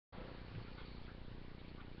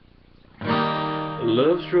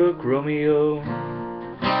Love-struck Romeo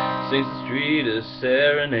sings the street a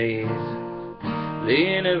serenade,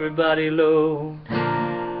 laying everybody low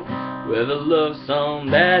with a love song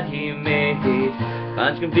that he made.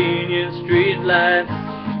 Finds convenient street light,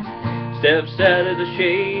 steps out of the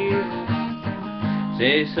shade,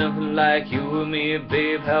 say something like, "You and me,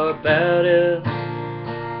 babe, how about it?"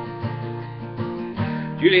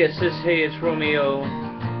 Juliet says, "Hey, it's Romeo,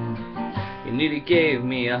 you nearly gave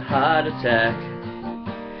me a heart attack."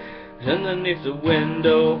 Underneath the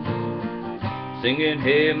window, singing,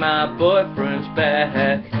 "Hey, my boyfriend's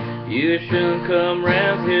back. You shouldn't come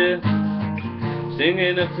round here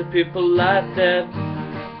singing up to people like that.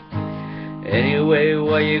 Anyway,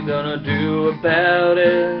 what you gonna do about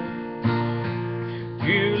it?"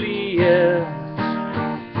 Juliet,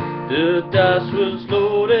 the dice was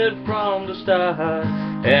loaded from the start,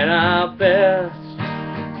 and I bet,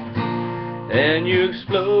 and you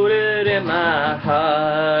exploded in my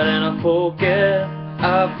heart, and I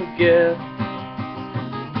forget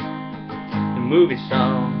the movie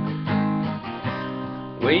song.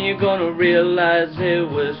 When you gonna realize it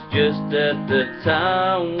was just that the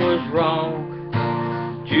time was wrong,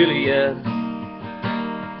 Juliet?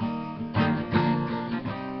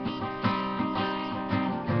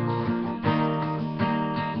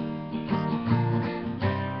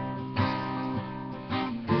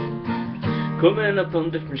 Coming up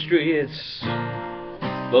on different streets,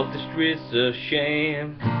 both the streets of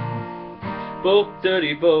shame, both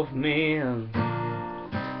dirty, both mean.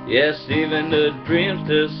 Yes, even the dream's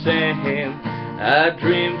the same. I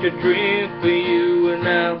dreamed your dream for you, and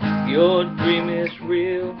now your dream is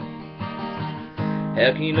real.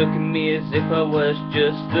 How can you look at me as if I was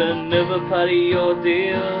just another part of your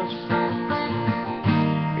deals?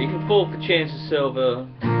 You can fall for chains of silver,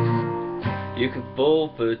 you can fall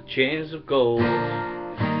for chains of gold,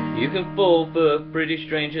 you can fall for pretty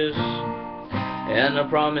strangers and the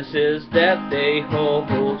promises that they hold.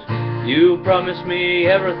 You promised me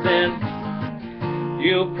everything,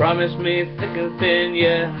 you promised me thick and thin,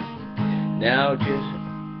 yeah. Now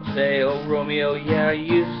just say, "Oh Romeo, yeah, I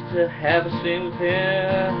used to have a scene with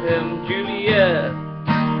him." Juliet,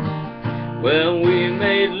 when we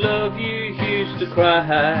made love you used to cry.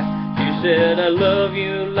 You said, "I love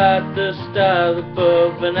you like the stars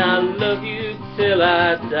above, and I love you till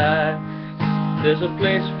I die. There's a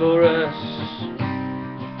place for us."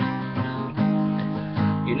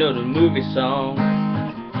 You know the movie song.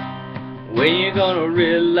 When you gonna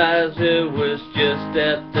realize it was just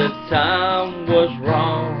that the time was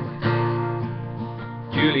wrong,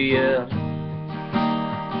 Juliet?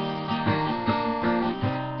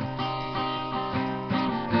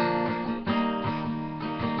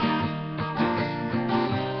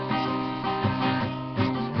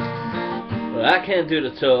 I can't do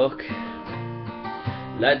the talk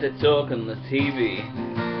like they talk on the TV.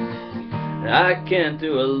 I can't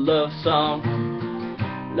do a love song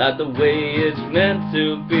like the way it's meant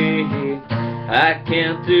to be. I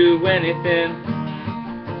can't do anything,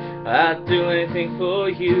 I'd do anything for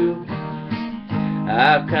you.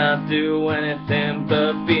 I can't do anything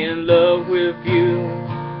but be in love with you.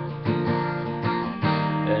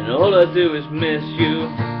 And all I do is miss you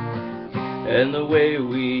and the way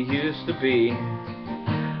we used to be.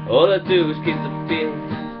 All I do is keep the beat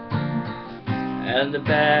and the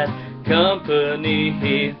bad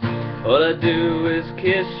company. All I do is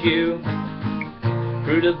kiss you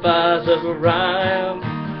through the bars of a rhyme.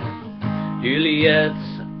 Juliet,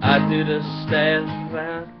 I do the stand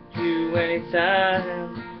around you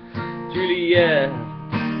anytime. Juliet,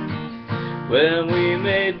 when we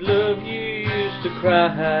made love you used to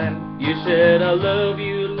cry. You said, "I love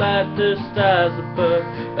you like the stars above,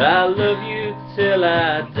 I love you till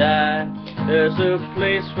I die. There's a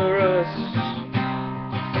place for us."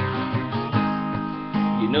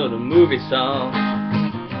 You know the movie song.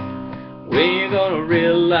 When you gonna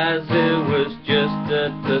realize it was just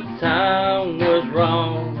that the time was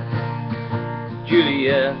wrong,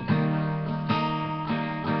 Juliet?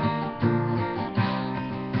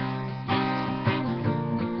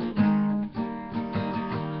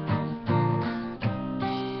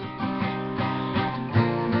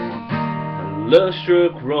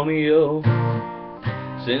 Love-struck Romeo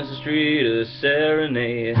sings the street a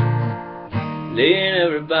serenade, laying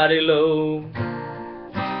everybody low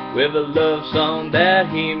with a love song that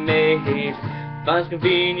he made. Finds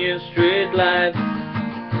convenient street light,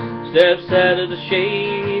 steps out of the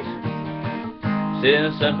shade,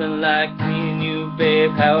 saying something like, "Me and you,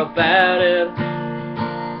 babe, how about it?"